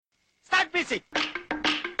music.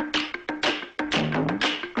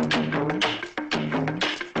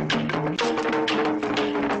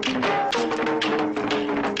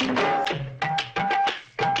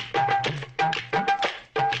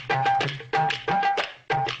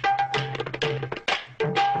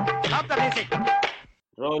 Stop the music.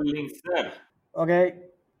 Rolling sir. Okay,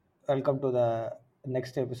 welcome to the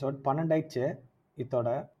next episode. 12 ஆயிடுச்சு இதோட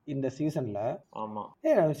இந்த சீசனில். ஆமா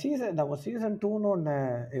நம்ம சீசன் 2ன்னு ஒன்று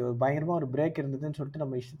பயங்கரமாக ஒரு பிரேக் இருந்ததுன்னு சொல்லிட்டு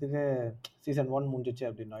நம்ம இஷ்டத்துக்கு சீசன் 1 முடிஞ்சிச்சு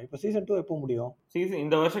அப்படின்னா, இப்போ சீசன் 2 எப்போ முடியும்? சீசன்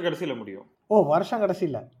இந்த வருஷம் கடைசியில முடியும். ஓ, வருஷம்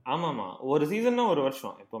கடைசியில்? ஆமாமா, ஒரு சீசன்னா ஒரு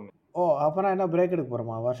வருஷம் எப்பவுமே. ஓ, அப்புறம் என்ன பிரேக் எடுக்க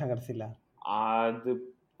போகிறோமா வருஷம் கடைசியில்? அது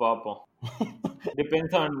பார்ப்போம்.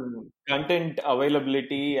 Depends on content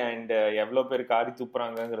availability and எவ்வளோ பேர் காரி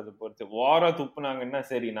துப்புறாங்கிறத பொறுத்து. வாரா துப்புனாங்கன்னா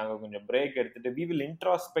சரி, நாங்க கொஞ்சம் பிரேக் எடுத்துட்டு we will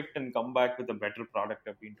introspect and come back with a better product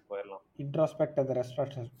அப்படின்ட்டு போயிடலாம். இன்ட்ராஸ்பெக்ட் அந்த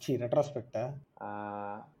ரெட்ரோஸ்பெக்டா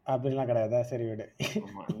அப்படிலாம் கிடையாதா? சரி விடு,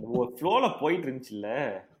 ஒரு ஃப்ளோல போயிட்டு இருந்துச்சுல்ல.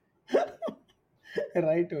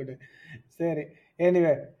 ரைட் விடு. சரி,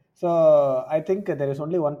 anyway, so I think there is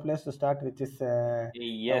only one place to start, which is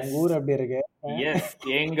ஊர் எப்படி இருக்கு? எஸ்,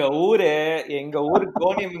 எங்க ஊர்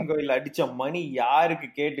கோணியம்மன் கோயில் அடிச்ச மணி யாருக்கு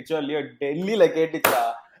கேட்டுச்சோ இல்லையோ, டெல்லியில கேட்டுச்சா?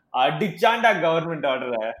 அடிச்சாண்டா கவர்மெண்ட்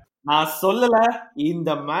ஆர்டர. நான் சொல்லல இந்த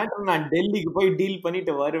மேட்டர் நான் டெல்லிக்கு போய் டீல்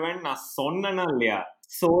பண்ணிட்டு வருவேன்னு நான் சொன்னேனா இல்லையா?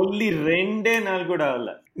 சொல்லி 2 நாள் கூட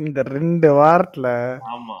ஆகல. இந்த 2 வாரத்துல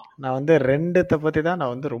ஆமா, நான் வந்து 2 பத்தி தான்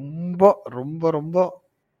நான் வந்து ரொம்ப ரொம்ப ரொம்ப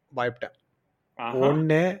பயப்பட்டேன்.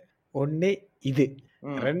 ஒன்னு இது,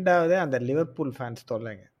 2வது அந்த லிவர்பூல் ஃபேன்ஸ்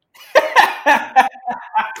தொல்லைங்க.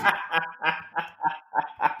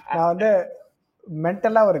 நான் வந்து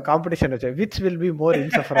மென்டலா ஒரு காம்படிஷன் வச்சேன், which will be more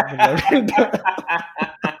insufferable.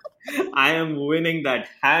 I am winning that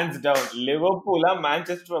hands down. Liverpool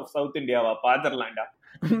Manchester of South India வா பாதர்லாண்டா.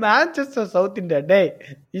 Manchester South India டேய்,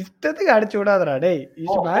 இஷ்டத்துக்கு அடிச்சு விடாதடா டேய்.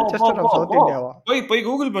 Is Manchester of South India வா? போய்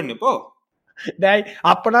கூகுள் பண்ணு போ டேய்.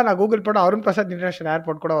 அப்பனா நான் கூகுள் பண்ண அருண் பிரசாத் இன்டர்நேஷனல்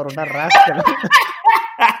ஏர்போர்ட் கூட வரும்டா ராஸ்கல்.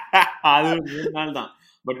 அது 3 நாள் தான்.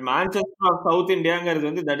 பட் Manchester of South Indiaங்கிறது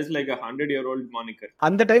வந்து that is like a 100-year-old moniker.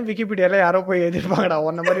 அந்த டைம் விக்கிபீடியால யாரோ போய் எழுதிருப்பாங்கடா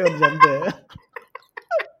ஒன்ன மாதிரி ஒரு ஜந்து.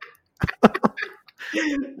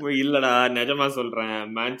 இல்லடா, நிஜமா சொல்றேன்,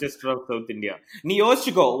 Manchester of South India. நீ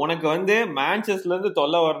யோசிச்சுக்கோ, உனக்கு வந்து மான்செஸ்டர்ல இருந்து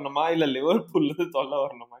தொல்லை வரணுமா இல்ல லிவர்பூல்ல இருந்து தொல்லை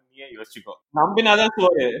வரணுமா? நீயே யோசிச்சுக்கோ. நம்பினாதான்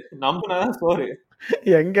சோறு.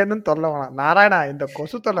 எங்க இருந்து தொல்லை வேணாம் நாராயணா, இந்த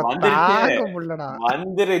கொசு தொல்லை தாங்க முடியலடா.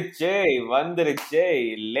 வந்துருச்சே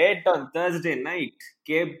late on Thursday night.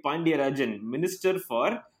 K Pandiarajan, minister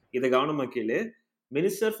for, இத கவனமா கேளு,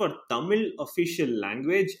 minister for Tamil official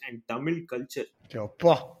language and Tamil culture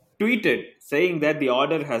tweeted saying that the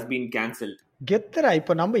order has been cancelled. கெத்தரா,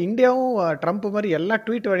 இப்ப நம்ம இந்தியாவும் ட்ரம்ப் மாதிரி எல்லா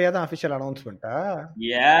ட்வீட் வழியா தான் அபிஷியல் அனௌன்ஸ்மெண்டா?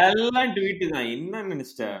 எல்லாம் ட்வீட் தான். என்ன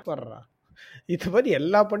நினைச்சிட்ட பண்றா? இது மாதிரி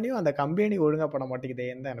எல்லா பண்ணியும் அந்த கம்பெனி ஒழுங்கா பண்ண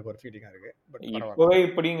மாட்டேங்குதேன்னு தான் எனக்கு ஒரு ஃபீலிங்கா இருக்கு. இப்போ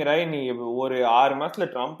இப்படிங்கிற நீ ஒரு 6 மாசத்துல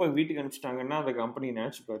ட்ரம்ப் வீட்டுக்கு அனுப்பிச்சிட்டாங்கன்னா அந்த கம்பெனி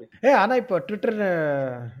நினைச்சு பாரு. ஆனா இப்போ ட்விட்டர்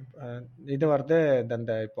இது வருது,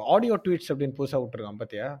 அந்த இப்போ ஆடியோ ட்வீட்ஸ் அப்படின்னு புதுசா விட்டுருக்கான்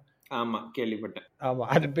பாத்தியா? ஆமா, கேள்விப்பட்டேன். ஆமா,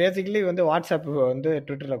 அது பேசிக்கலி வந்து வாட்ஸ்அப் வந்து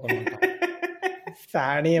ட்விட்டர்ல கொண்டு வந்தான்.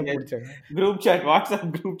 சாணியே பிடிச்சாங்க. WhatsApp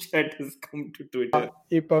group chat has come to Twitter.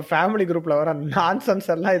 இப்போ ஃபேமிலி குரூப்ல வர நான்சென்ஸ்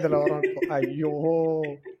எல்லாம் இதுல வரும். ஐயோ,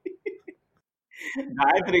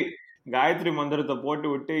 காயத்ரி மந்திரத்தை போட்டு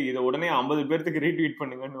விட்டு இதை உடனே 50 பேருக்கு ரீட்வீட்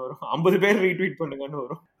பண்ணுங்கன்னு வரும். 50 பேர் ரீட்வீட் பண்ணுங்கன்னு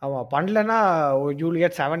வரும். ஆமா, பண்ணலன்னா you will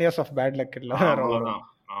get 7 years of bad luck இல்ல வரும்.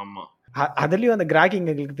 ஆமா, அதுலயும் அந்த கிராக்கிங்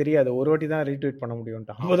எங்களுக்கு தெரியாது. ஒரு வாட்டி தான் ரீட்வீட் பண்ண முடியும்.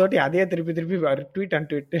 50 வாட்டி அதே திருப்பி ட்வீட் அண்ட்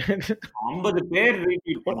ட்வீட் 50 பேர்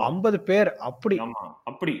ரீட்வீட் பண்ண 50 பேர்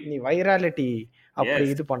அப்படி நீ வைராலிட்டி அப்படி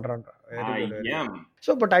இது பண்றான்.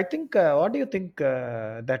 So but I think what do you think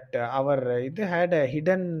that our இது had a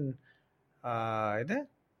hidden இது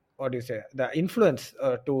what do you say, the influence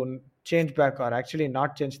to change back or actually not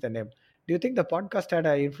change the name? Do you think the podcast had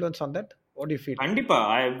an influence on that? What do you feel? கண்டிப்பா,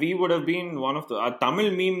 we would have been one of the Tamil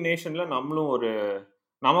meme நேஷன்ல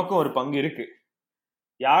நமக்கும் ஒரு பங்கு இருக்கு.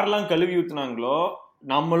 யாரெல்லாம் கழுவி ஊத்துனாங்களோ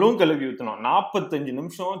நம்மளும் கழுவி ஊத்தணும். 45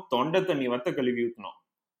 நிமிஷம் தொண்டை தண்ணி வத்த கழுவி ஊத்தணும்.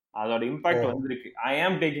 அதோட இம்பாக்ட் வந்திருக்கு. I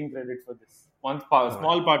am taking credit for this. One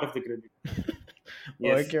small part of the credit.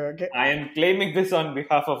 Yes. Okay. I am claiming this on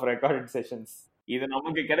behalf of Recorded Sessions. இது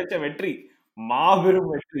நமக்கு கிடைச்ச வெற்றி, மாபெரும்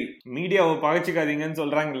வெற்றி. மீடியாவை பகைச்சிக்காதீங்கன்னு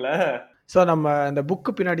சொல்றாங்கல்ல. ஸோ நம்ம இந்த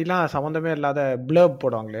புக்கு பின்னாடிலாம் சம்மந்தமே இல்லாத ப்ளர்ப்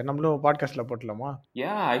போடுவாங்களே, நம்மளும் பாட்காஸ்ட்ல போட்டலாமா?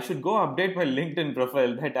 Yeah, I should go update my LinkedIn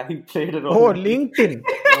profile that I played a role. Oh, LinkedIn.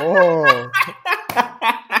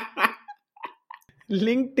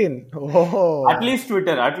 LinkedIn. At least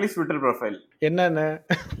Twitter profile. என்னன்னு?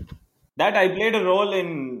 That I played a role in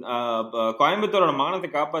கோயம்புத்தூரோட மானத்தை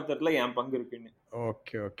காப்பாத்துறதுல என் பங்கு இருக்குன்னு.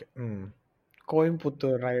 Okay.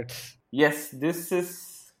 Coimbatore rides. Yes, this is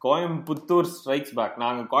Coimbatore strikes back.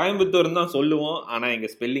 நாங்க கோயம்புத்தூர் தான் சொல்லுவோம், ஆனா எங்க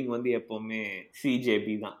ஸ்பெல்லிங் வந்து எப்பவுமே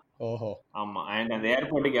சிஜேபி தான். ஓஹோ, ஆமா. அண்ட் அந்த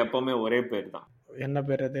ஏர்போர்ட்டுக்கு எப்பவுமே ஒரே பேர் தான். என்ன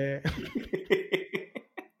பேர் அது?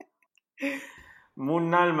 3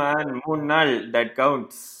 நாள் மேன், 3 நாள், தட்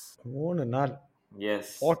கவுண்ட்ஸ். 3 நாள்,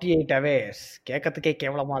 எஸ், 48 hours. கேட்கறதுக்கே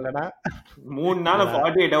கேவலமா இல்லடா? 3 நாள்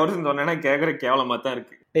 48 hours சொன்னா கேக்குற கேவலமா தான்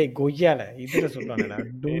இருக்கு. டேய் கொய்யால இதுல சொல்றானடா.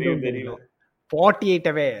 தெரியும். 48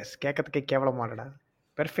 hours கேட்கறதுக்கே கேவலமா இல்லடா?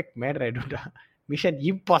 பெர்ஃபெக்ட் மேட் ரைடுடா. Mission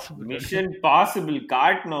impossible. மிஷன் பாசிபிள்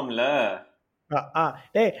காட்டணும்ல.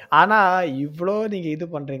 டேய் ஆனா இவ்வளோ நீங்க இது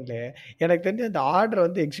பண்றீங்களே, எனக்கு தெரிஞ்சு அந்த ஆர்டர்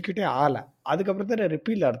வந்து எக்ஸிக்யூட்டே ஆகல. அதுக்கப்புறம் தான்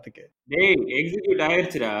ரிப்பீல் ஆகிறதுக்கு. டேய் எக்ஸிக்யூட்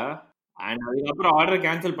ஆயிடுச்சுடா. அண்ட் அதுக்கப்புறம் ஆர்டர்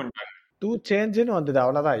கேன்சல் பண்ணிட்டாங்க. 2 சேஞ்சுன்னு வந்தது,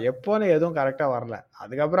 அவ்வளோதான். எப்போன்னு எதுவும் கரெக்டாக வரல.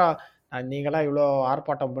 அதுக்கப்புறம் நீங்களாம் இவ்வளோ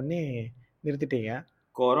ஆர்ப்பாட்டம் பண்ணி நிறுத்திட்டீங்க.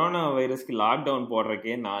 கொரோனா வைரஸ்க்கு லாக்டவுன்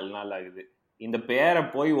போடுறக்கே 4 நாள் ஆகுது. இந்த பேரை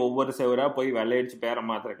போய் ஒவ்வொரு செவரா போய் வெள்ளையடிச்சு பேரை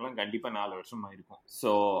மாத்திரக்கெல்லாம் கண்டிப்பா 4 வருஷம் ஆயிருக்கும்.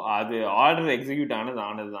 ஸோ அது ஆர்டர் எக்ஸிக்யூட்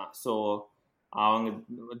ஆனதுதான். ஸோ அவங்க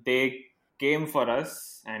they came for us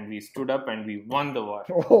and we stood up and we won the war.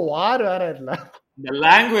 Oh, war வேற இல்ல, தி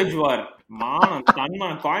லாங்குவேஜ் வார். மானம்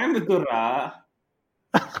தன்மானம் கோயம்புத்தூரா,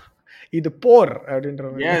 இது போர்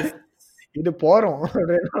அப்படின்ற. எஸ், இது போறோம்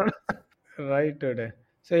ரைட்.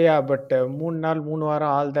 ஸோ யா, பட் 3 நாள் 3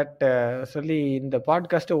 வாரம் ஆல் தட் சொல்லி இந்த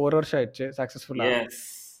பாட்காஸ்ட் 1 வருஷம் ஆயிடுச்சு சக்ஸஸ்ஃபுல்லாக.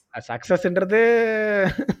 சக்ஸஸ்ன்றது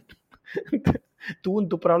தூண்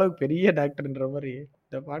துப்புற அளவுக்கு பெரிய டாக்டர்ன்ற மாதிரி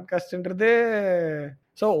இந்த பாட்காஸ்ட்ன்றது.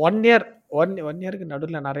 ஸோ 1 இயர் 1 இயருக்கு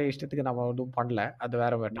நடுவில் நிறைய இஷ்டத்துக்கு நம்ம ஒன்றும் பண்ணல, அது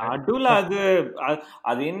வேற மேட்டர். நடுவில்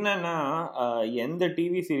அது என்னன்னா, எந்த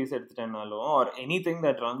டிவி சீரிஸ் எடுத்துட்டேன்னாலும் or anything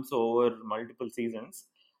that runs over multiple seasons,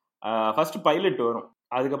 first pilot வரும்,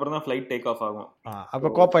 அதுக்கப்புறம் தான் ஃப்ளைட் டேக் ஆஃப் ஆகும். அப்போ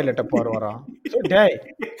கோ பைலட்டை வரும். டேய்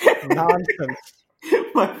nonsense.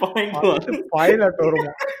 My point was, pilot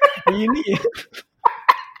வருமா இனி?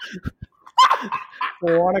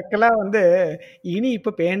 உனக்கெல்லாம் வந்து இனி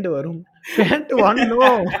இப்ப பேண்ட் வரும், பேண்ட்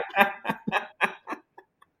வரணும்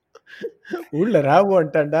உள்ள ராவு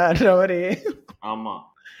வந்துட்டான்டா மாதிரி. ஆமா.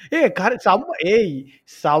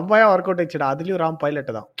 செம்மையா ஒர்க் அவுட் ஆயிடுச்சுடா. அதுலயும் ராம்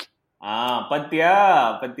பைலட் தான்.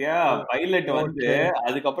 பத்தியா பைலட் வந்து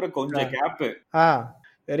அதுக்கப்புறம் கொஞ்சம் gap.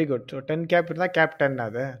 Very good. So 10 gap இருந்தா கேப்டன்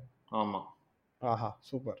அது. ஆமா. ஆஹா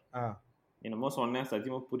சூப்பர். என்னமோ சொன்னேன்,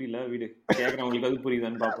 சத்தியமா புரியல. வீடு கேக்குறவங்களுக்கு அது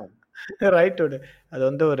புரியுதான்னு பாப்போம். ரைட். அது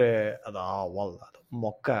வந்து ஒரு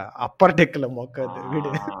மொக்க அப்பர் டெக்ல மொக்க அது வீடு.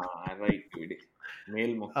 ரைட், வீடு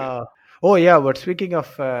மேல் மொக்க. Oh yeah, but speaking of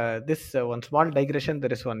this one small digression,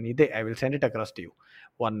 there is one idea. I will send it across to you.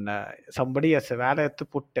 One somebody has வேலை எடுத்து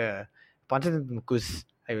put Panchadhanam quiz.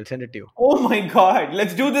 I will send it to you. Oh my god,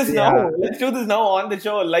 let's do this now. Let's do this now on the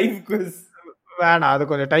show, live quiz. வேணாம், அது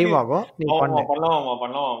கொஞ்சம் time ஆகும். நீ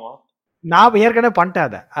பண்ணலாமா? நான் ஏற்கனவே பண்ணிட்டேன்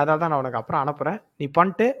அதை, அதனால தான் நான் உனக்கு அப்புறம் அனுப்புறேன். நீ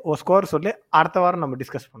பண்ணிட்டு ஒரு ஸ்கோர் சொல்லி அடுத்த வாரம் நம்ம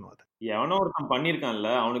டிஸ்கஸ் பண்ணுவோம். எவனோ ஒருத்தன் பண்ணிருக்கான்ல,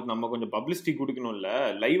 அவனுக்கு நம்ம கொஞ்சம் பப்ளிசிட்டி கொடுக்கணும்ல.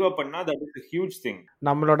 லைவா பண்ணா that is a huge thing.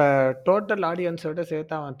 நம்மளோட டோட்டல் ஆடியன்ஸோட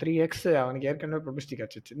சேர்த்து அவன் 3x அவனுக்கு ஏற்கனவே பப்ளிசிட்டி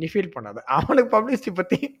கிடைச்சிச்சு. நீ ஃபீல் பண்ணாத, அவனுக்கு பப்ளிசிட்டி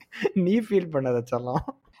பத்தி நீ ஃபீல் பண்ணாத சொல்லலாம்.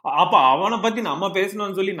 அப்ப அவனை பத்தி நம்ம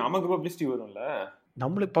பேசணும்னு சொல்லி நமக்கு பப்ளிசிட்டி வரும்ல.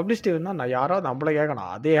 நம்மளுக்கு பப்ளிசிட்டி வேணும்னா நான் யாராவது நம்மள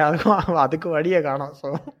கேட்கணும், அதே அதுக்கு வழியை காணும். ஸோ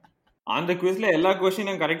அந்த குவிஸ்ல எல்லா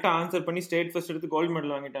क्वेश्चनயும் கரெக்ட்டா ஆன்சர் பண்ணி ஸ்டேட் ஃபர்ஸ்ட் எடுத்து கோல்ட்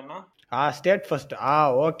மெடல் வாங்கிட்டானா? State first.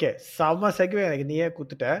 ஓகே, செம்ம செக்வே எனக்கு நீயே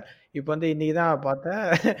குத்துட்ட. இப்போ வந்து இன்னைக்கு தான் பார்த்தேன்,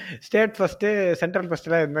 ஸ்டேட் ஃபர்ஸ்ட் சென்ட்ரல்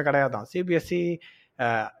ஃபர்ஸ்ட்லாம் எதுவுமே கிடையாதான். சிபிஎஸ்சி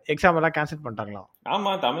எக்ஸாம் எல்லாம் கேன்சல் பண்ணிட்டாங்களாம்.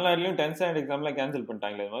 ஆமா, தமிழ்நாடுலயும் 10th ஸ்டாண்டர்ட் எக்ஸாம்லாம் கேன்சல்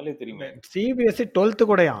பண்ணிட்டாங்களே, அதனால தெரியுமே. சிபிஎஸ்சி 12th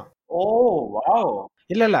கூடயாம். Oh wow.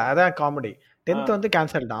 இல்ல அதான் காமெடி. 10th வந்து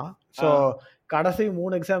கேன்சல் தான். ஸோ கடைசி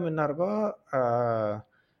 3 எக்ஸாம் என்ன இருக்கோ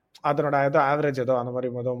அதனோட ஏதோ ஆவரேஜ் ஏதோ அந்த மாதிரி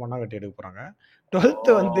மண்ணா கட்டி எடுக்க போறாங்க.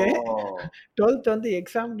 12th வந்து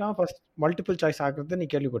எக்ஸாம்னா ஃபர்ஸ்ட் மல்டிபிள் சாய்ஸ் ஆகுறது நீ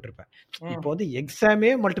கேள்விப்பட்டிருப்பேன். இப்போ வந்து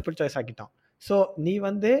எக்ஸாமே மல்டிபிள் சாய்ஸ் ஆக்கிட்டான். ஸோ நீ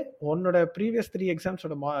வந்து உன்னோட ப்ரீவியஸ் 3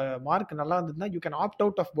 எக்ஸாம்ஸோட மார்க் நல்லா இருந்ததுன்னா you can opt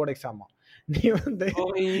out of board எக்ஸாமா. நீ வந்து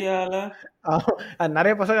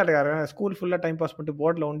நிறைய பசங்க இருக்காரு ஸ்கூல் ஃபுல்லா டைம் பாஸ் பண்ணிட்டு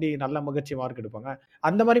போர்டில் ஒண்டி நல்லா மகிழ்ச்சி மார்க் எடுப்பாங்க.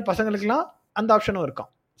 அந்த மாதிரி பசங்களுக்குலாம் அந்த ஆப்ஷனும்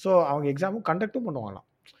இருக்கான். ஸோ அவங்க எக்ஸாமும் கண்டக்டும் பண்ணுவாங்களாம்.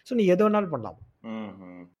 ஸோ நீ எது வேணாலும் பண்ணலாம்.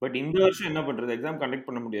 பட் இந்த வருஷம் என்ன பண்றது, எக்ஸாம் கண்டக்ட்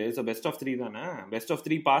பண்ண முடியாது. சோ பெஸ்ட் ஆஃப் 3 தானே, best of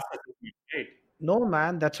 3 pass assessment, right? No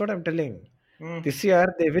man, that's what I'm telling. This year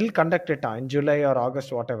they will conduct it in July or August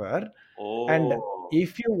whatever. And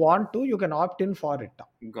if you want to you can opt in for it.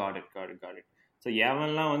 Got it. So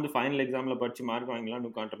எவன்லாம் வந்து final எக்ஸாம்ல படிச்சு mark வாங்கலாம்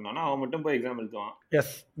உட்கார்ந்துட்டானா அவன் மட்டும் போய் exam எழுதுவான்.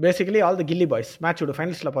 Yes, basically all the Ghilli boys match விடு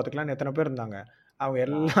ஃபைனல்ஸ்ல பாத்துக்கலாம் எத்தனை பேர் இருந்தாங்க. அவங்க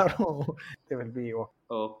எல்லாரும் they will be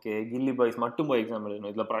okay. Ghilli boys மட்டும் போய் எக்ஸாம்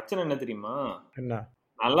எழுதணும். இதுல பிரச்சனை என்ன தெரியுமா? என்ன?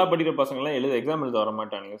 நல்லா படிக்கிற பசங்க எல்லாம் எக்ஸாம் எழுத வர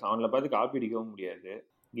மாட்டானுங்க. அவங்கள பார்த்து காப்பி அடிக்கவும் முடியாது.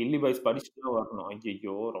 கில்லி பாய்ஸ் படிச்சுட்டு தான் வரணும்.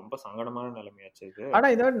 ஐயோ ரொம்ப சங்கடமான நிலைமையாச்சு இது. ஆனா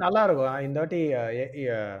இந்த வாட்டி நல்லா இருக்கும். இந்த வாட்டி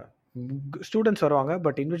ஸ்டூடெண்ட்ஸ் வருவாங்க,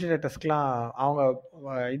 பட் இன்விஜிலேட்டர்ஸ்க்குலாம் அவங்க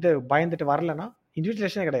இது பயந்துட்டு வரலன்னா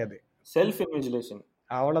இன்விஜிலேஷனே கிடையாது, செல்ஃப் இன்விஜிலேஷன்,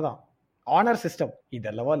 அவ்வளோதான். ஆனர் சிஸ்டம்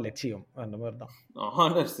இதெல்லவா லட்சியம், அந்த மாதிரி தான்.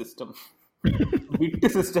 Honour system, bit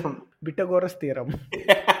system, பிட்டகோரஸ் theorem.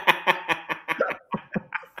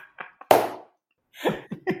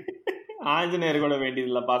 Anjaneyar கூட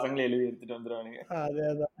வேண்டியதில்லை, பசங்களே எழுதி எடுத்துட்டு வந்துடுவானுங்க.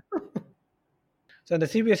 அதேதான். ஸோ இந்த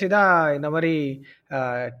சிபிஎஸ்சி தான் இந்த மாதிரி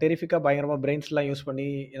டெரிஃபிக்காக பயங்கரமாக பிரெயின்ஸ்லாம் யூஸ் பண்ணி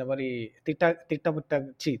இந்த மாதிரி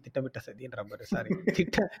திட்டமிட்ட சதின்ற மாதிரி சாரி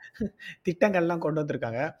திட்டங்கள்லாம் கொண்டு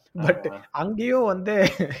வந்திருக்காங்க. பட் அங்கேயும் வந்து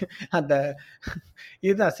அந்த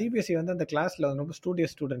இதுதான் சிபிஎஸ்சி வந்து அந்த கிளாஸில் வந்து ரொம்ப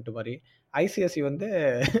ஸ்டூடியஸ் ஸ்டூடெண்ட் மாதிரி, ஐசிஎஸ்சி வந்து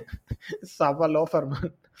சபா லோஃபர்.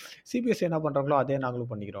 சிபிஎஸ்சி என்ன பண்ணுறாங்களோ அதே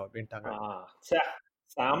நாங்களும் பண்ணிக்கிறோம் அப்படின்ட்டாங்க.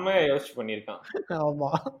 செம்மையா யோசிச்சு பண்ணியிருக்கான். ஆமா,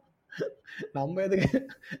 நம்ம எதுக்கு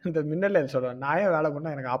இந்த மின்னல் சொல்றோம், நாயே வேலை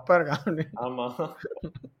பண்ணா எனக்கு அப்பா இருக்கான். ஆமா,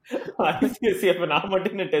 ஐசிஎஸ்சி அப்ப நான்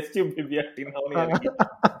மட்டும் என்ன டெஸ்ட் டியூப் பேபி ஆக்டிங்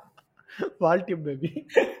வால் tube baby.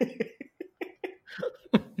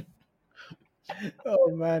 Oh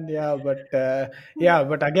man,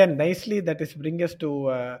 but again nicely that is bring us to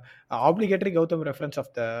obligatory Gautam reference of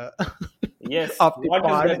the yes of the what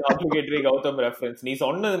part. Is that obligatory Gautam reference? நீ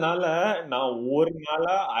சொன்னதுனால நான் ஒரு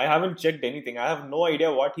நாளா I haven't checked anything. I have no idea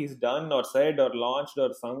what he's done or said or launched or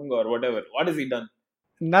sung or whatever. What has he done?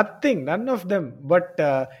 Nothing, none of them. But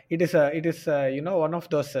it is you know, one of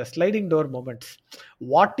those sliding door moments.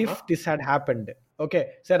 What if this had happened? Okay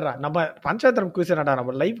sir, நம்ம பஞ்சாயத்தரம் quiz என்னடா,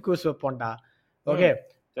 நம்ம live quiz வைப்போம்டா. Okay,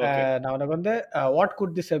 நான் உனக்கு வந்து what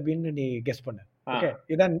good this have been நீ guess பண்ணு. Okay,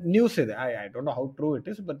 இதான் news. இது I don't know how true it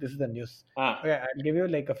is, but this is the news. Okay, I will give you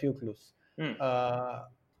like a few clues.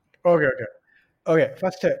 Okay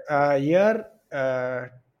first year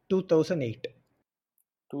 2008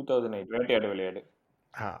 Vettaiyaadu Vilaiyaadu.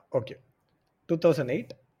 Okay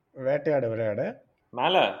 2008 Vettaiyaadu Vilaiyaadu.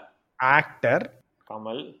 மேல actor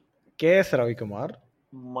Kamal, KS Ravikumar,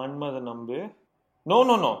 Manmadhan Ambu. No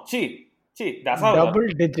see double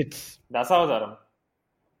digits Dasavatharam.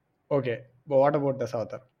 Okay, what about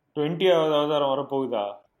Dasavatharam? 20வது அவதாரம் வர போகுதா?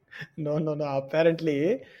 No, apparently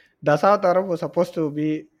Dasavatharam was supposed to be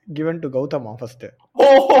given to Gautama first.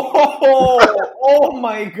 Oh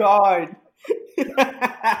my god.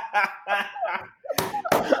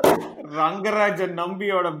 Rangarajan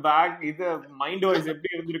நம்பியோட back இது mind voice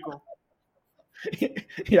எப்படி இருந்திருக்கும்?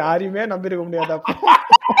 யாரையுமே நம்பி இருக்க முடியாது.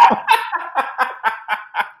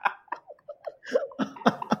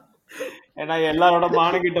 ஏன்னா எல்லாரோட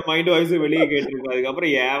மானகிட்ட மைண்ட் வாய்ஸ் வெளியே கேட்டிருக்கும்,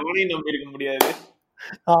 அதுக்கப்புறம் எவனையும் நம்பி இருக்க முடியாது.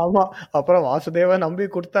 ஆமா, அப்புறம் வாசுதேவ நம்பி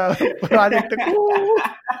கொடுத்தா ப்ராஜெக்ட்டுக்கு.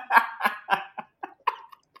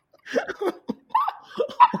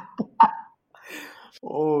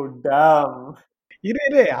 ஓ டாம்.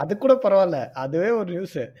 இரு அது கூட பரவாயில்ல, அதுவே ஒரு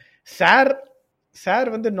நியூஸ். சார்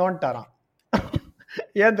வந்து நோன்ட்டாராம்.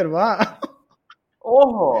 ஏன் தெரியுமா?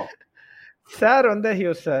 ஓஹோ, சார் வந்து he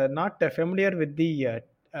was not familiar with the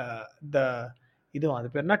இதுவும் அது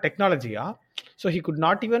பேர் என்ன டெக்னாலஜியா. So he could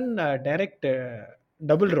not even direct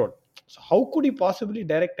double role. So how could he possibly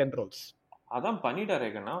direct 10 roles? அதான் பண்ணிட்டாரே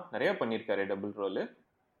கண்ணா, நிறைய பண்ணிருக்காரு டபுள் ரோல்.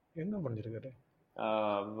 என்ன பண்ணிருக்காரு?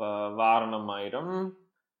 வாரணமாயிரம்.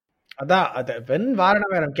 அதான் அது when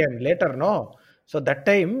Vaaranam Aayiram came later, no? So that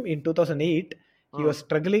time in 2008 he was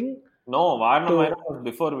struggling. No, Vaaranam Aayiram was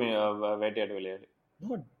before வேட்டையாடு விளையாடு.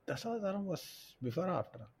 No, Dasavaram was before or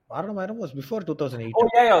after? Varanamayiram was before 2008. Oh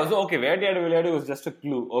yeah. So, okay, வேட்டையாடு விளையாடு was just a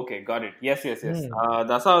clue. Okay, got it. Yes.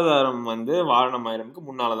 Dasavatharam வந்து வாரணமாயிரம்க்கு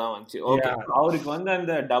முன்னால தான் வந்துச்சு. Okay, அவருக்கு வந்து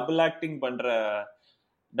அந்த double acting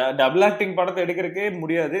படத்தை எடுக்கிறதுக்கே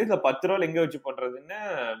முடியாது, இந்த 10 ரோல் எங்க வச்சு பண்றதுன்னு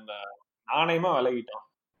நாணயமா விலகிட்டான்.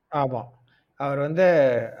 ஆமா, அவர் வந்து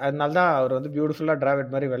அதனால தான் அவர் வந்து பியூட்டிஃபுல்லா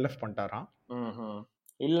டிராவிட் மாதிரி வெல்லஃப் பண்ணிட்டாராம்.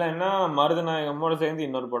 இல்லைன்னா மருதநாயகமோட சேர்ந்து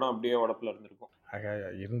இன்னொரு படம் அப்படியே உடப்புல இருந்திருக்கும்.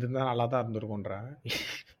 இருந்திருந்தா நல்லா தான் இருந்திருக்கும்ன்ற,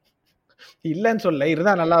 இல்லைன்னு சொல்ல,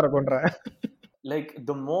 இருந்தா நல்லா இருக்கும்ன்ற. Like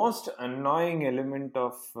the most annoying element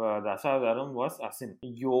of Dasavatharam was Asin.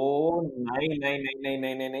 ஐயோ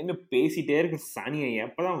நை பேசிட்டே இருக்கு சனியை,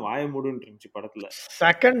 எப்பதான் வாய மூடுன்னு இருந்துச்சு படத்துல.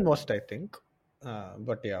 Second most I think,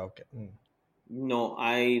 but ya okay. No,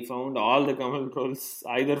 I found all the Kamal roles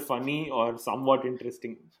either funny or somewhat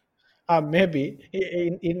interesting. Maybe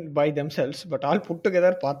in by themselves, but all put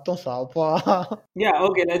together பார்த்தோம் சாப்பா. Yeah,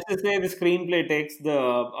 okay, let's just say the screenplay takes the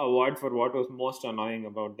award for what was most annoying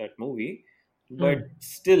about that movie, but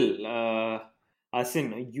still Asin,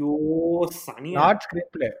 you sunny. Not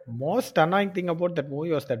screenplay. Most annoying thing about that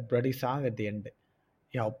movie was that bloody song at the end.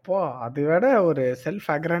 அப்பா, அது விட ஒரு self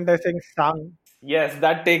aggrandising song. Yes,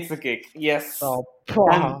 that takes the cake. Yes.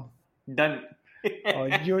 Done.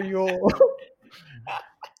 ஐயோ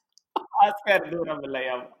Oscar தூரம்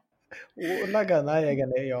இல்லையா? உலக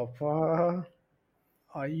நாயகனே அப்பா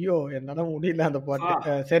ஐயோ என்னால முடியல அந்த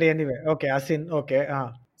பாட்டு. சரி anyway okay Asin okay.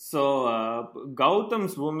 So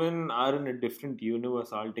Gautam's women are in a different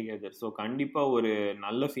universe altogether. So கண்டிப்பா ஒரு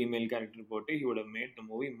நல்ல ஃபீமேல் கேரக்டர் போட்டு he would have made the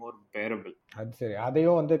movie more bearable. அது சரி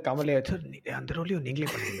அதையும் வந்து கமலே அந்த ரோலையும் நீங்களே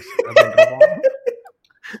பண்ணுங்க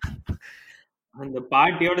அந்த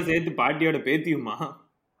பாட்டியோட சேர்த்து பாட்டியோட பேத்தியுமா?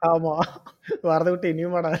 ஆமா வரத விட்டு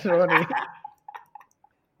இனியுமாடா ரோனி.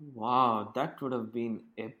 Wow, that would have been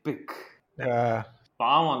epic.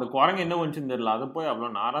 பாவம் அந்த குரங்கு என்ன வந்துச்சுன்னு தெரியல, அதை போய் அவ்வளோ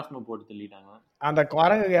நாராசமா போட்டு தள்ளிட்டாங்க. அந்த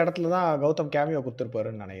குரங்கு இடத்துல தான் கௌதம் கேமியோ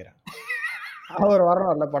கொடுத்துருப்பாருன்னு நினைக்கிறேன். அவர்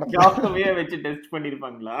வரணும்ல படத்துல கௌதமையே வச்சு டெஸ்ட்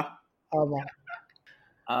பண்ணிருப்பாங்களா? ஆமா.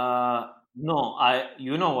 No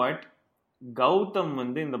you know what, Gautham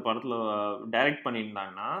வந்து இந்த படத்துல டைரக்ட்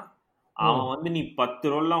பண்ணியிருந்தாங்கன்னா அவன் வந்து நீ 10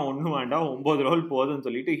 ரோல்லாம் ஒன்றும் வேண்டாம் 9 ரோல் போதும்னு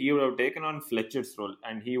சொல்லிட்டு he would have taken on Fletcher's role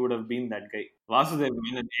and he would have been that guy. Vasudev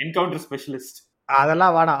Menon encounter specialist.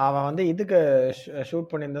 அதெல்லாம் வேணாம், அவன் வந்து இதுக்கு ஷூட்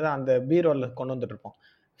பண்ணியிருந்தது அந்த பி ரோல் கொண்டு வந்துட்டு இருப்போம்.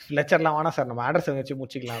 ஃப்ளெச்சர்லாம் வேணாம் சார், நம்ம ஆண்டர்சன் வச்சு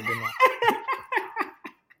முடிச்சிக்கலாம் அப்படின்னு.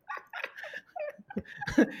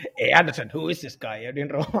 Anderson who is this guy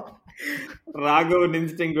அப்படின்றோம். Raghavan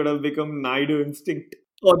instinct would have become Naidu instinct.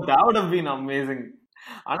 Oh, that would have been amazing.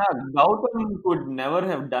 ஆனா Gautham could never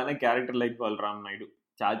have done a character like Balram Naidu.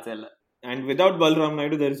 சான்ஸே இல்ல. And without Balram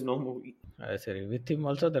Naidu there is no movie. சரி, with him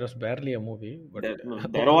also there was barely a movie, but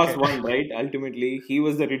there was one, right? Ultimately he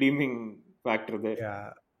was the redeeming factor there. Yeah.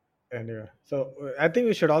 Anyway, so I think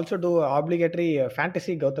we should also do obligatory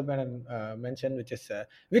fantasy Gautam Menon mention, which is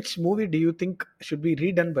which movie do you think should be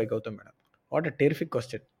redone by Gautam Menon? What a terrific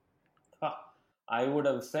question. I would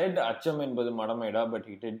have said Acham என்பது மடமைடா, but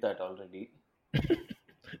he did that already.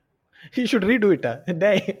 He should redo it.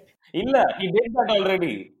 இல்ல, he did that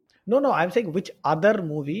already. No, I'm saying which other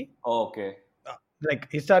movie. Oh, okay. Like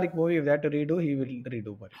historic movie, if they have to redo, he will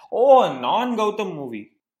redo. But oh, non-Gautam movie.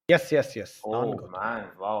 Yes. Oh non-Gautam. Man,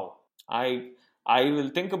 wow. I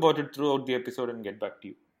will think about it throughout the episode and get back to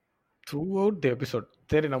you. Throughout the episode.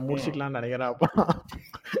 சரி நான் முடிச்சிக்கலாம் நினைக்கிறேன். அப்ப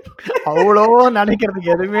அவ்வளோ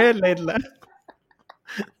நினைக்கிறதுக்கு எதுவுமே இல்லை.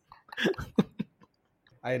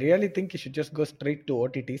 I really think you should just go straight to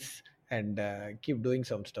OTTs and keep doing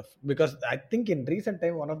some stuff, because I think in recent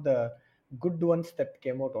time one of the good ones that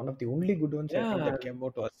came out, one of the only good ones I think that came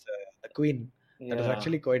out was The Queen. That was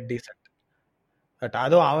actually quite decent. But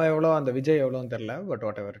அதுவும் அவன் எவ்வளோ அந்த விஜய் எவ்வளோன்னு தெரியல, but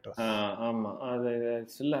whatever it was. ஆமா, I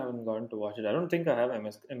still haven't gone to watch it. I don't think I have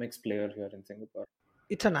MX player here in Singapore.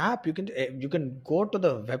 It's an app, you can go to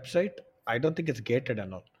the website. I don't think it's gated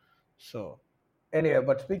and all. So anyway,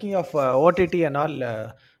 but speaking of OTT and all,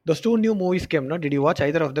 those 2 new movies came, no? Did you watch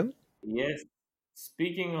either of them? Yes.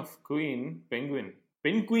 Speaking of Queen,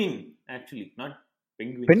 Penguin actually, not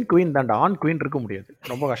Penguin. Penguin தான்டா, ஆன் குயின் இருக்க முடியாது,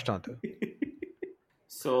 ரொம்ப கஷ்டம் அது.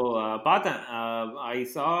 So பார்த்தேன், I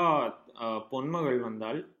saw பொன்மகள்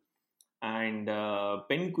வந்தால் and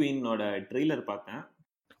பென்குயினோட ட்ரெய்லர் பார்த்தேன்.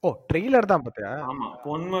 ஓ, ட்ரெய்லர் தான் பார்த்தியா? ஆமா,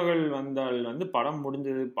 பொன்மகள் வந்தால் வந்து படம்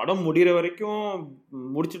முடிஞ்சது, படம் முடிகிற வரைக்கும்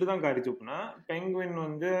முடிச்சுட்டு தான் காரி துப்புனா. பெங்குவின்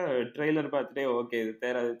வந்து ட்ரெய்லர் பார்த்துட்டே ஓகே இது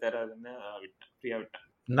தேராதுன்னு ஃப்ரீயா விட்டேன்.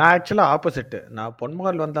 நான் ஆக்சுவலாக ஆப்போசிட், நான்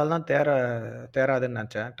பொன்மகள் வந்தால் தான் தேராதுன்னு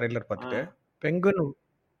நினச்சேன் ட்ரெய்லர் பார்த்துட்டு. பெங்குவின்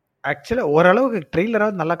ஆக்சுவலாக ஓரளவுக்கு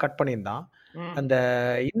ட்ரெய்லராக நல்லா கட் பண்ணியிருந்தான். அந்த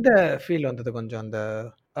இந்த ஃபீல் வந்தது கொஞ்சம், அந்த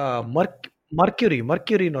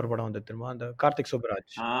மர்க்யூரின்னு ஒரு படம் வந்து தெரியுமா, அந்த Karthik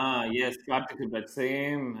Subbaraj. Yes, Karthik Subbaraj,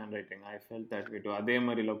 same handwriting. I felt that way too. அதே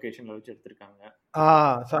மாதிரி லொகேஷன்ல வச்சு எடுத்துருக்காங்க.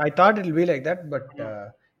 So I thought it will be like that, but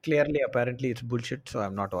clearly apparently it's bullshit, so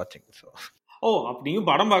I'm not watching. So அப்படியும்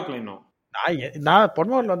படம் பார்க்கல இன்னும். நான்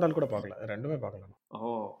பொன்மகள் வந்தால் கூட பார்க்கல, ரெண்டுமே பார்க்கல.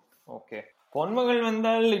 ஓகே. பொன்மகள்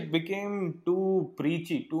வந்தால் it became too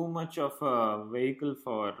preachy, too much of a vehicle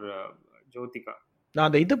for Jyothika. நான்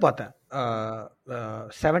அந்த இது பார்த்தேன்,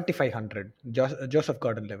 7500 Joseph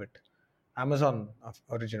Gordon Levitt, Amazon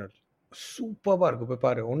original, சூப்பராக இருக்கு, போய்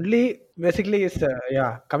பாரு. Only basically is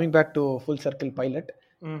coming back to full circle pilot.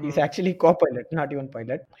 Is actually co-pilot, not even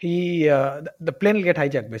pilot. The plane will get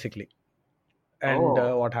hijacked basically, and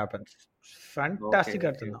what happens? Fantastic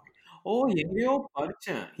இருந்துதான். எங்கேயோ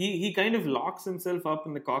படிச்சேன். He kind of locks himself up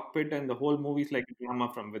in the cockpit and the whole movie is like a drama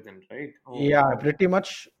from within, right? Yeah, pretty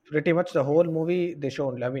much the whole movie they show.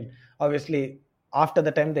 I mean, obviously after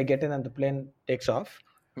the time they get in and the plane takes off,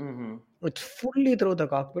 it's fully through the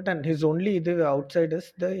cockpit, and his only the outside is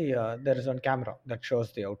there is one camera that shows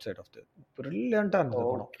the outside of the brilliant.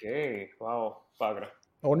 Okay, wow, pagra.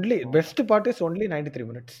 Only best part is only 93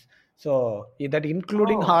 minutes, so that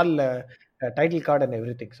including all title card and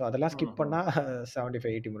everything. So அதெல்லாம் skip பண்ணா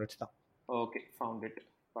 75-80 minutes தான். Okay, found it.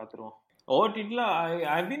 பார்த்துருவோம். ஓடிடில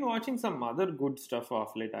I've been watching some other good stuff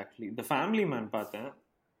of late actually. The Family Man பார்த்தேன்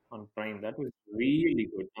on Prime. That was really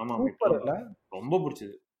good. ஆமா, super இல்ல? ரொம்ப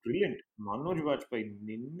பிடிச்சது. Brilliant. மனோஜ் வாஜ்பாய்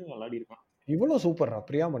நின்னு விளையாடி இருக்கான். இவ்வளோ சூப்பர்ரா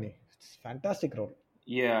Priyamani. Fantastic role.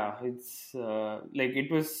 Yeah, it's like it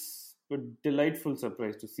was a delightful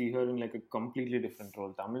surprise to see her in like a completely different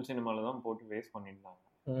role. Tamil சினிமால தான் போட்டு வேஸ்ட் பண்ணிருந்தாங்க.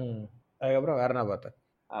 அதுக்கப்புறம் வேற என்ன பார்த்தேன்?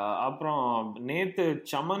 அப்புறம் நேத்து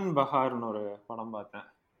சமன் பஹார்னு ஒரு படம் பார்த்தேன்.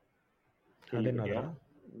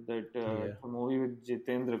 That movie with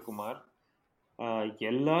Jitendra Kumar.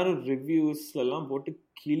 எல்லாரும் ரிவ்யூஸ்லாம் போட்டு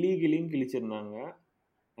கிளின்னு கிழிச்சிருந்தாங்க.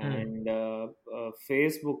 அண்ட்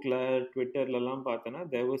ஃபேஸ்புக்கில் ட்விட்டர்லலாம் பார்த்தோன்னா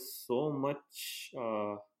there was so much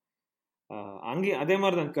அங்கே அதே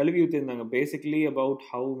மாதிரி தான் கழுவி ஊற்றிருந்தாங்க. Basically about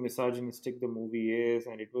how misogynistic the movie is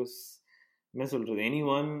and it was என்ன சொல்கிறது, any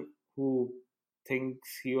one who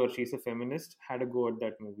thinks he or she's a feminist had a go at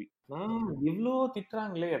that movie. இவ்ளோ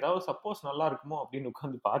திட்டுறாங்களே, ஏதாவது சப்போஸ் நல்லா இருக்குமோ அப்படின்னு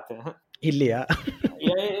உட்காந்து பார்த்தேன். இல்லையா?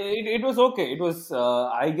 It was okay. It was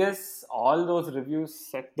I guess all those reviews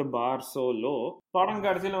set the bar so low. படம்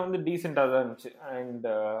கடைசியில வந்து டீசெண்டா தான் இருந்துச்சு. அண்ட்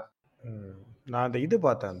நான் அந்த இது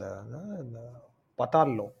பார்த்தேன், அந்த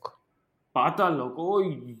பத்தால் லோக்.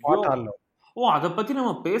 ஓ அத பத்தி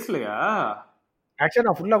நம்ம பேசலையா? ஆக்சுவலா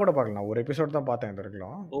நான் ஃபுல்லா கூட பார்க்கல, ஒரு எபிசோட் தான் பார்த்தேன் இந்த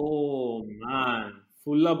வரைக்கும். ஓ மேன்,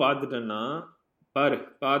 ஃபுல்லா பார்த்துட்டேன்னா பாரு,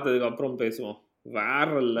 பார்த்ததுக்கு அப்புறம் பேசுவோம்.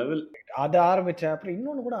 வேற லெவல். அது ஆரம்பிச்சேன், அப்புறம்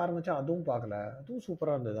இன்னொன்னு கூட ஆரம்பிச்சேன், அதுவும் பார்க்கல. அதுவும்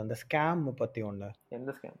சூப்பரா இருந்தது. அந்த ஸ்கேம் பத்தி ஒண்ணு.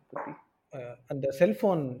 எந்த ஸ்கேம் பத்தி? அந்த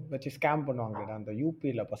செல்போன் வச்சு ஸ்கேம் பண்ணுவாங்க அந்த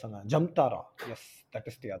யூபில பசங்க. Jamtara. S, that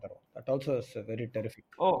is the other one. That also is very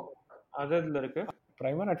terrific. ஓ, அது எதுல இருக்கு?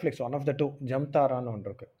 பிரைமா Netflix, one of the two. ஜம்தாரான்னு ஒன்று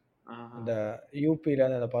இருக்கு. இந்த யூபியில்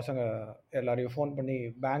அந்த பசங்க எல்லாரையும் ஃபோன் பண்ணி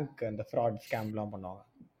பேங்க் அந்த ஃப்ராட் ஸ்கேம்லாம் பண்ணுவாங்க.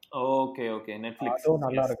 Okay okay, Netflix. அதுவும்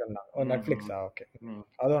நல்லா இருக்குன்னாங்க. நெட்ஃபிளிக்ஸா? ஓகே,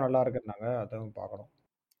 அதுவும் நல்லா இருக்குன்னாங்க, அதுவும் பார்க்கணும்.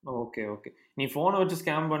 Okay okay. நீ ஃபோனை வச்சு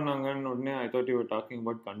ஸ்கேம் பண்ணாங்கன்னு உடனே I thought you were talking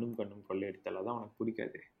about கண்ணும் கொள்ளையடித்தல். அதான் உனக்கு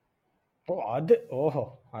பிடிக்காது. ஓ அது, ஓஹோ,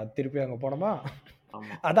 அது திருப்பி அங்கே போனோமா?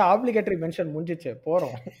 அதான் ஆப்ளிகேட்டரி மென்ஷன் முடிஞ்சிச்சு,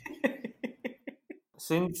 போகிறோம்.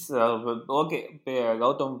 சின்ஸ் ஓகே,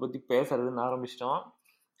 கௌதம் பற்றி பேசுறதுன்னு ஆரம்பிச்சிட்டோம்.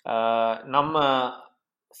 நம்ம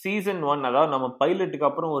சீசன் 1, அதாவது நம்ம பைலட்டுக்கு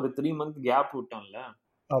அப்புறம் ஒரு 3 month கேப் விட்டோம்ல,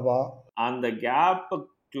 அந்த கேப்பை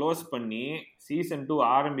க்ளோஸ் பண்ணி சீசன் 2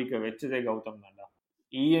 ஆரம்பிக்க வச்சதே கௌதம் தான்டா.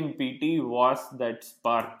 ENPT was that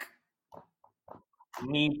spark.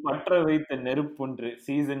 நீ பற்ற வைத்த நெருப்பொன்று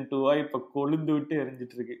சீசன் 2 இப்ப கொழுந்து விட்டு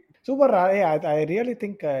எரிஞ்சிட்டு இருக்கு. Super. I really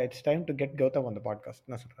think it's time to get Gautham on the podcast.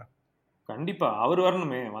 என்ன சொல்றேன்? கண்டிப்பா அவர்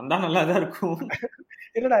வரணுமே, வந்தா நல்லா தான் இருக்கும்.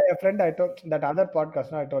 இல்லடா, என் friend, I told that other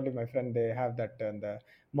podcast, I told my friend they have that. அந்த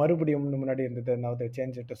மறுபடியும் முன்னாடி இருந்தது, now they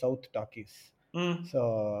changed it to South Talkies. So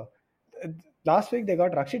last week they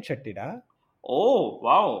got Rakshit Shetty da. Oh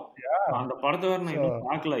wow, அந்த படத்தை வர நான் இன்னும்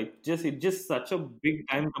பார்க்கல. it just such a big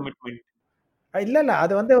time commitment. இல்ல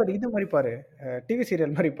அது வந்து ஒரு இது மாதிரி பாரு, டிவி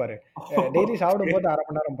சீரியல் மாதிரி பாரு. டெய்லி சாப்பிடும் போது 1/2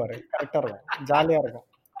 மணி நேரம் பாரு, கரெக்டா இருக்கும், ஜாலியா இருக்கும்.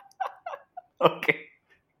 ஓகே,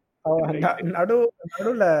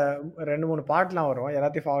 நடுவுல 2-3 பாட்டுலாம் வரும்,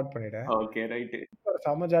 எல்லாத்தையும் ஃபார்வர்ட் பண்ணிட்டேன். ஓகே ரைட்,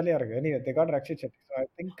 செம ஜாலியா இருக்கு. நீ they got Rakshit Shetty. So I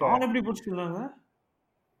think அவன் எப்படி புடிச்சிருந்தாங்க?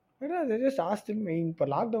 they just asked him. இப்ப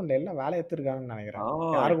லாக்டவுன்ல எல்லாம் வேலை எடுத்துருக்காங்கன்னு நினைக்கிறேன்.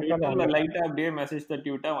 யாருக்கு லைட்டா அப்படியே மெசேஜ் தட்டி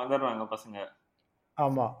விட்டா வந்துடுறாங்க பசங்க.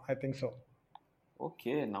 ஆமா, ஐ திங்க் சோ.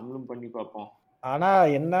 ஓகே, நம்மளும் பண்ணி பார்ப்போம். ஆனா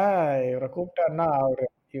என்ன, இவரை கூப்பிட்டாருன்னா,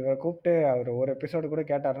 இவரை கூப்பிட்டு அவர் ஒரு எபிசோடு கூட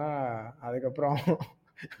கேட்டாருன்னா அதுக்கப்புறம்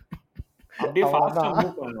அப்படியே ஃபாஸ்டா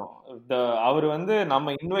மூவ் பண்ணனும். அவர் வந்து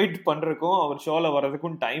நம்ம இன்வைட் பண்றதுக்கும் அவர் ஷோல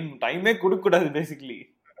வரதுக்கும் டைமே கொடுக்க கூடாது.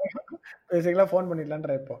 பேசிக்கலா ஃபோன்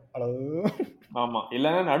பண்ணிடலாம்ன்ற இப்போ. ஆமா,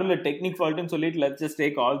 இல்லன்னா நடுவுல டெக்னிக் ஃபால்ட்னு சொல்லிட்டு let's just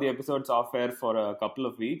take all the episodes off air for a couple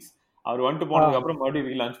of weeks. அவர் வந்துட்டு போனதுக்கு அப்புறம் மறுபடியும்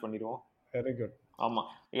ரீலான்ச் பண்ணிடுவோம். Very good. ஆமா,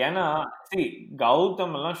 ஏன்னா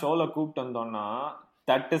கௌதம் எல்லாம் ஷோல கூப்பிட்டு வந்தோம்னா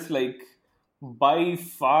that is like by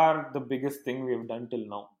far the biggest thing we have done till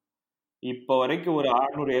now. இப்போ வரைக்கும் ஒரு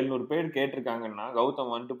 600-700 பேர் கேட்டிருக்காங்கன்னா,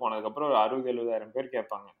 கௌதம் வந்துட்டு போனதுக்கு அப்புறம் ஒரு 60,000-70,000 பேர்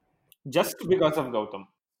கேட்பாங்க, just because of Gautham.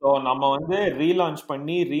 So நம்ம வந்து ரீலான்ச்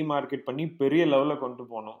பண்ணி ரீமார்க்கெட் பண்ணி பெரிய லெவல்ல கொண்டு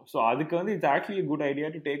போனோம். ஸோ அதுக்கு வந்து it's actually good idea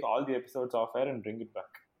to take all the episodes off air and bring it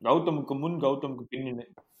back. கௌதமுக்கு முன் கௌதமுக்கு பின்னு.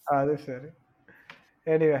 அது சரி.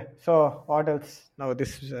 Anyway, so what else? Now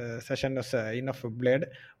this session is enough Blade.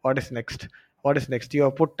 What is next? You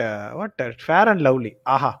have put what? Fair and Lovely.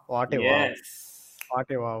 Aha, what a wow. What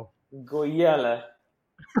a wow. கொய்யால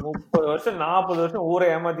 30 வருஷம் 40 வருஷம் ஊரை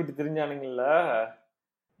ஏமாத்திட்டு தெரிஞ்சானுங்கல்ல,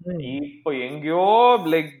 இப்போ எங்கேயோ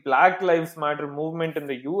like Black Lives Matter movement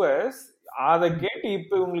இந்த US, அதை கேட்டு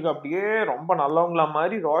இப்போ உங்களுக்கு அப்படியே ரொம்ப நல்லவங்களா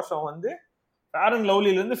மாதிரி ரோஷம் வந்து ஃபேர் அண்ட்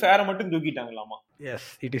லவ்லில இருந்து ஃபேரை மட்டும் தூக்கிட்டாங்களாமா. Yes,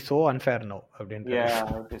 it is so unfair no அப்படின்ற.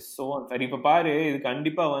 It is so unfair. இப்ப பாரு, இது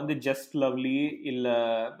கண்டிப்பா வந்து ஜஸ்ட் லவ்லி இல்ல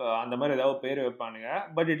அந்த மாதிரி ஏதாவது பேர் வைப்பானுங்க.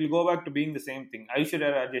 But it will go back to being the same thing.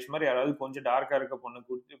 Aishwarya Rajesh மாதிரி யாராவது கொஞ்சம் டார்க்கா இருக்க பொண்ணு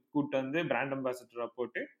கூட்டு வந்து பிராண்ட் அம்பாசிடரா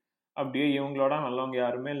போட்டு அப்படியே இவங்களோட நல்லவங்க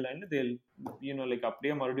யாருமே இல்லைன்னு லைக்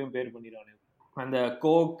அப்படியே மறுபடியும் பேர் பண்ணிடுவானுங்க. அந்த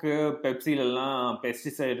கோக்கு பெப்சில எல்லாம்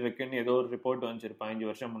பெஸ்டிசைட் இருக்குன்னு ஏதோ ஒரு ரிப்போர்ட் வந்துச்சு 15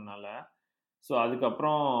 வருஷம் முன்னால. ஸோ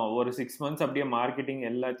அதுக்கப்புறம் ஒரு 6 months அப்படியே மார்க்கெட்டிங்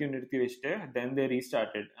எல்லாத்தையும் நிறுத்தி வச்சுட்டு தென் தே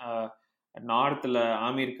ரீஸ்டார்டட். நார்த்தில்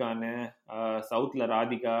ஆமீர் கான், சவுத்தில்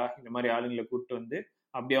ராதிகா, இந்த மாதிரி ஆளுங்களை கூப்பிட்டு வந்து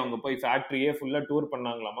அப்படியே அவங்க போய் ஃபேக்ட்ரியே ஃபுல்லாக டூர்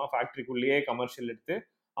பண்ணாங்களாமா. ஃபேக்ட்ரிக்குள்ளேயே கமர்ஷியல் எடுத்து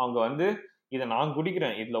அவங்க வந்து இதை நான்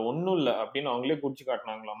குடிக்கிறேன், இதில் ஒன்றும் இல்லை அப்படின்னு அவங்களே குடிச்சு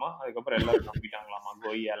காட்டினாங்களாமா. அதுக்கப்புறம் எல்லாரும் நம்பிட்டாங்களாமா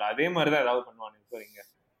கோயியால். அதே மாதிரி தான் ஏதாவது பண்ணுவானுங்க போறீங்க.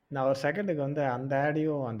 நான் ஒரு செகண்டுக்கு வந்து அந்த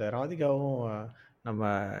ஆடியும் அந்த ராதிகாவும் நம்ம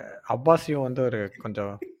அப்பாஸையும் வந்து ஒரு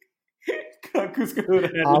கொஞ்சம்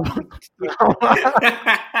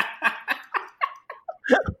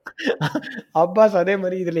அப்பாஸ் அதே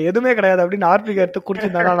மாதிரி இதுல எதுவுமே கிடையாது அப்படின்னு ஆர்பிகா எடுத்து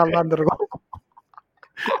குடிச்சிருந்தானா நல்லா இருந்திருக்கும்.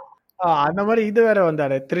 அந்த மாதிரி இது வேற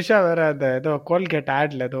வந்தாரு, த்ரிஷா வேற அந்த ஏதோ கோல்கேட்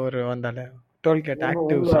ஆட்ல ஏதோ ஒரு வந்தாரு, டோல்கேட்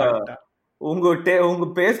ஆக்டிவ் சால்ட். உங்க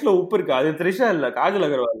பேஸ்ல உப்பு இருக்கு, அது த்ரிஷா இல்ல காஜல்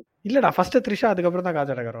அகர்வால். இல்லடா, ஃபர்ஸ்ட் த்ரிஷா, அதுக்கப்புறம் தான்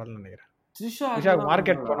காஜல் அகர்வால் நினைக்கிறேன். த்ரிஷா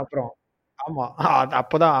மார்க்கெட் போன அப்புறம். ஆமா,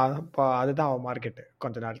 அப்போதான் அதுதான் அவன் மார்க்கெட்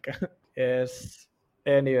கொஞ்ச நாளுக்கு. S,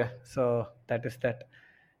 anyway, so that is that.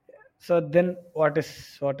 So then what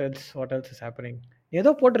else is happening? ஏதோ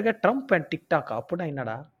போட்டிருக்க ட்ரம்ப் அண்ட் டிக்டாக். அப்படின்னா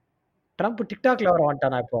என்னடா, ட்ரம்ப் டிக்டாக்ல வர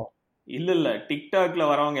வந்துட்டானா இப்போ? இல்ல டிக்டாக்ல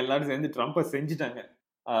வரவங்க எல்லாரும் சேர்ந்து ட்ரம்ப்பை செஞ்சுட்டாங்க.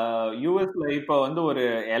 யூஎஸ்ல இப்ப வந்து ஒரு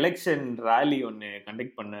எலெக்ஷன் ராலி ஒன்னு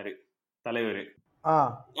கண்டக்ட் பண்ணாரு தலைவர்.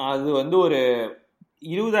 அது வந்து ஒரு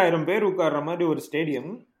 20,000 பேர் உட்கார்ற மாதிரி ஒரு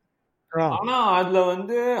ஸ்டேடியம். ஆனா அதுல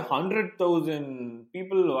வந்து 100,000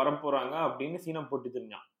 பீப்புள் வர போறாங்க அப்படின்னு சீனா போட்டு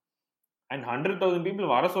தெரிஞ்சான். அண்ட் 100,000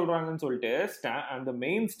 பீப்புள் வர சொல்றாங்கன்னு சொல்லிட்டு அந்த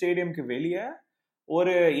மெயின் ஸ்டேடியம்க்கு வெளியே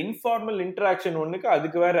ஒரு இன்ஃபார்மல் இன்டராக்ஷன் ஒண்ணுக்கு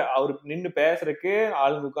அதுக்கு வேற அவரு நின்று பேசுறதுக்கு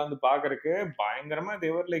ஆளுங்க உட்காந்து பாக்குறதுக்கு பயங்கரமா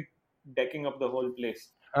they were like decking up the whole place.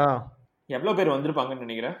 எவ்வளவு பேர் வந்திருப்பாங்கன்னு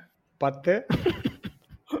நினைக்கிறேன்?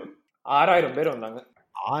 6,000 பேர் வந்தாங்க.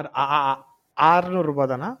 600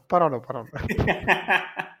 ரூபாய் தானா? பரவாயில்ல.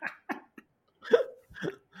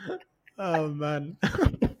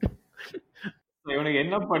 இவனுக்கு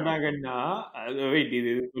என்ன பண்ணாங்கன்னா, வெயிட்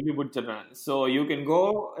இது சொல்லி முடிச்சிடுறேன். So you can go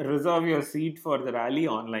reserve your seat for the rally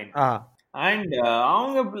online. And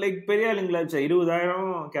அவங்க லைக் பெரிய ஆளுங்களாச்சு, 20,000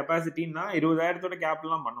 கெப்பாசிட்டின்னா 20,000 கேப்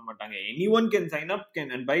எல்லாம் பண்ண மாட்டாங்க. Any one can sign up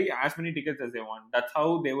and by as many tickets as they want. That's how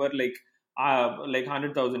they were like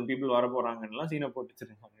 100,000 people வர போறாங்கன்னு சீனை போட்டு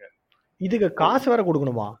வச்சிருக்காங்க. இதுக்கு காசு வேற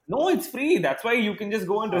கொடுக்கணுமா? No, it's free. That's why you can just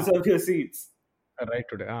go and reserve your seats. Right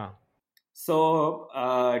today. So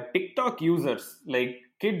TikTok users, like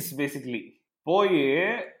kids basically,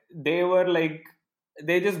 they were like,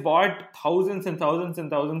 they just bought thousands and thousands and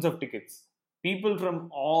thousands of tickets. People from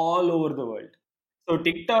all over the world. So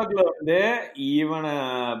TikTokல வந்து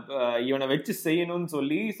இவனை வச்சு செய்யணும்னு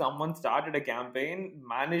சொல்லி someone started a campaign,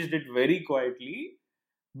 managed it very quietly,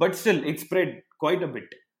 but still it spread quite a bit.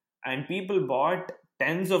 And people bought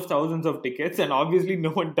tens of thousands of tickets and obviously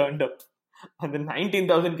no one turned up. அந்த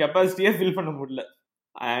 19,000 கெப்பாசிட்டியே fill பண்ண முடியல.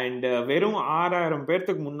 And வெறும் 6,000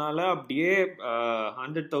 பேர்த்துக்கு முன்னால அப்படியே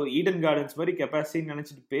 100,000 Eden gardens மாதிரி கெப்பாசிட்டின்னு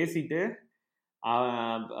நினைச்சிட்டு பேசிட்டு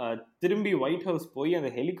திரும்பி ஒயிட் ஹவுஸ் போய் அந்த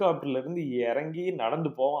ஹெலிகாப்டர்ல இருந்து இறங்கி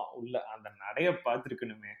நடந்து போவான் உள்ள. அந்த நடைய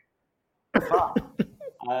பார்த்துருக்கணுமே.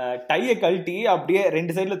 டைய கழட்டி அப்படியே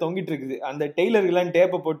 2 சைட்ல தொங்கிட்டு இருக்குது. அந்த டெய்லருக்கு எல்லாம்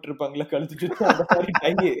டேப்பை போட்டு இருப்பாங்களா கழுத்து சுற்றி, அந்த மாதிரி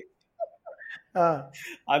டைய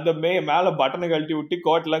அந்த மேல பட்டனை கழட்டி விட்டு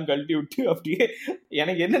கோட்டெல்லாம் கழட்டி விட்டு அப்படியே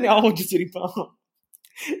எனக்கு என்ன ஞாபகம் சிரிப்பான்,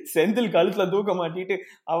 செந்தில் கழுத்துல தூக்க மாட்டிட்டு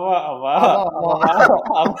அவா அவா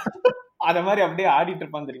அத மாதிரி அப்படியே ஆடிட்டு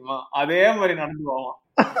இருப்பான் தெரியுமா, அதே மாதிரி நடந்து போவான்.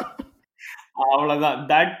 அவ்வளவுதான்.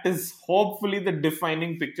 That is hopefully the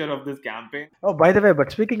defining picture of this campaign. Oh, by the way, but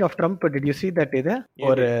speaking of Trump, did you see that either?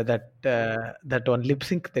 Or that one lip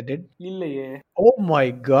sync they did? இல்லையே. Oh my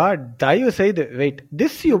god, dayu say the wait,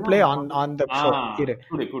 this you play on the show.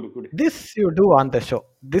 Kudu. This you do on the show.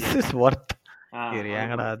 This is worth.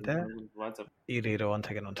 எங்கடா அது? இரு one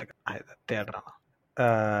second. தேடுறான்.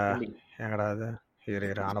 எங்கடா அது?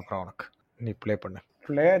 இரு அனுப்புறேன் உனக்கு, நீ ப்ளே பண்ணு.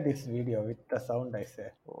 Play this video with the sound I say.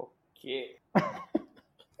 Okay.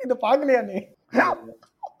 இது பாக்கலையா நீ?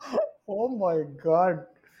 Oh my god,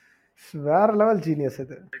 வேற லெவல் ஜீனியஸ்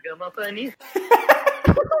இது.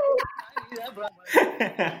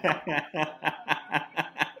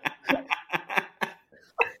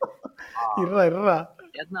 இருடா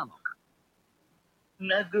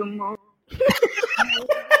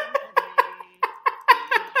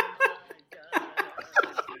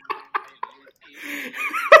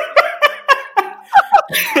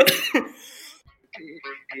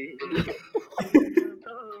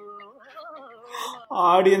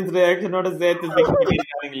ஆடியன்ஸ் ரியாக்ஷனோட சேர்த்து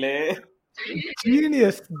சிக்கிட்டீங்களே.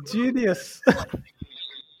 Genius genius.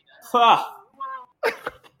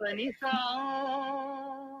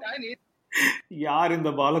 யார் இந்த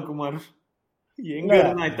பாலகுமார்? எங்க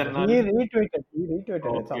இருந்தா இத்தனை நாள்? He retweeted it.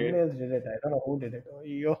 Somebody else did it. I don't know who did it.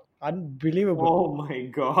 ஐயோ, unbelievable. Oh my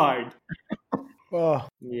god. Oh.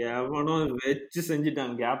 எவனோ வெச்சு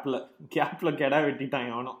செஞ்சிட்டான். கேப்ல கெடா வெட்டிட்டான்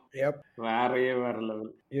எவனோ. வேற லெவல்.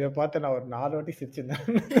 இத பார்த்து நான் ஒரு 4 வாட்டி சிரிச்சிருந்தேன்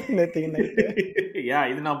நேத்து நைட்.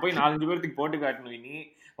 இது நான் போய் 4-5 பேருக்கு போட்டு காட்டணும். இனி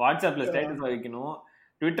வாட்ஸ்அப்ல ஸ்டேட்டஸ் வைக்கணும்,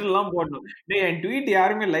 ட்விட்டர்லாம் போடணும். டேய், என் ட்வீட்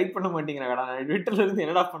யாருமே லைக் பண்ண மாட்டேங்கிறாங்கடா. நான் ட்விட்டர்ல இருந்து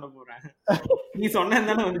என்னடா பண்ண போறேன்? நீ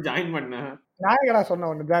சொன்னதானே வந்து ஜாயின் பண்ண. நான் எங்கடா சொன்ன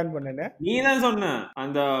ஒன்னு ஜாயின் பண்ணேன்னு? நீ தான் சொன்ன.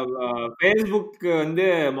 அந்த Facebook வந்து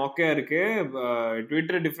மொக்கையா இருக்கு,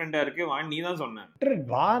 ட்விட்டர் டிஃபரெண்டா இருக்கு, நீ தான் சொன்ன.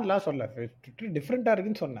 ட்விட்டர் வான்லாம் சொல்ல, ட்விட்டர் டிஃபரெண்டா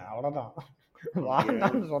இருக்குன்னு சொன்னேன், அவ்வளவுதான்.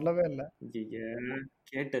 வான்னு சொல்லவே இல்ல.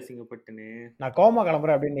 கேட்ட சிங்கப்பட்டனே. நான் கோமா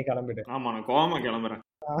கிளம்புறேன் அப்படின்னு நீ கிளம்பிடு. ஆமா, நான் கோமா கிளம்புறேன்.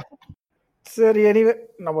 சரி, எனிவே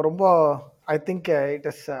நம்ம ரொம்ப I think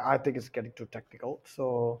it's getting too technical. So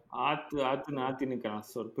ஆத்தி நிக்கிறான்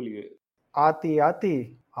சொற்பொழிவு. ஆத்தி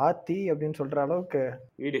அப்படின்னு சொல்ற அளவுக்கு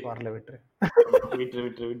வீடு வரல. விட்டு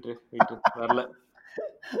வரல.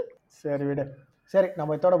 சரி விடு. சரி,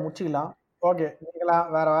 நம்ம இதோட முடிச்சிக்கலாம். ஓகே, நீங்களாம்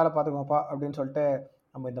வேற வேலை பார்த்துக்கோப்பா அப்படின்னு சொல்லிட்டு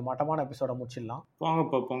நம்ம இந்த மட்டமான எபிசோட முடிச்சிடலாம்.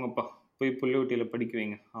 போங்கப்பா போய் புள்ளியூட்டியில படிக்க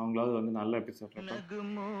வைங்க. அவங்களாவது வந்து நல்ல எபிசோட்.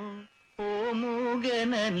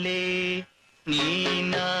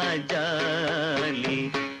 నీనా జాలి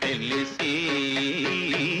తెలిసి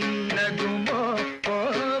నగుమో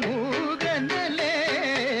పోముగనలే,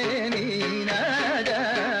 నీనా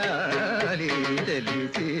జాలి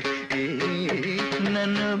తెలిసి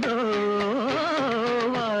నన్ను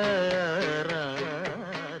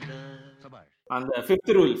அந்த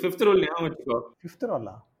ஃபிஃப்த் ரூல் ஞாபகம் வச்சுக்கோ.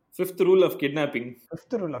 Fifth rule of kidnapping.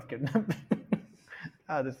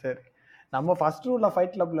 அது சரி, நம்ம ஃபர்ஸ்ட் ரூல் ஆஃப்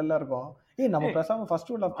ஃபைட் கிளப்ல எல்லாம் இருக்கோம். நம்ம பேசாம ஃபர்ஸ்ட்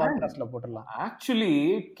ரூல் ஆஃப் பாட்காஸ்ட்ல போட்டுடலாம். ஆக்சுவலி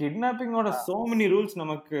கிட்னாப்பிங்கோட சோ மெனி ரூல்ஸ்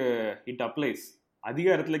நமக்கு இட் அப்ளைஸ்.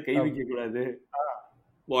 அதிகாரத்துல கை வைக்க கூடாது,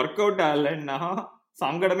 ஒர்க் அவுட் ஆகலன்னா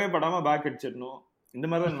சங்கடமே படாம பேக் அடிச்சிடணும். இந்த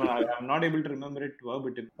மாதிரி தான். Not able to remember it வர்ப்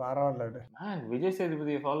it. பரவாயில்ல. விஜய்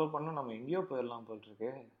சேதுபதியை ஃபாலோ பண்ணா நம்ம எங்கேயோ போயிடலாம் போல்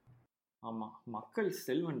இருக்கு. ஆமா, மக்கள்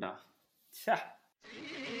செல்வண்டா. ச்சே.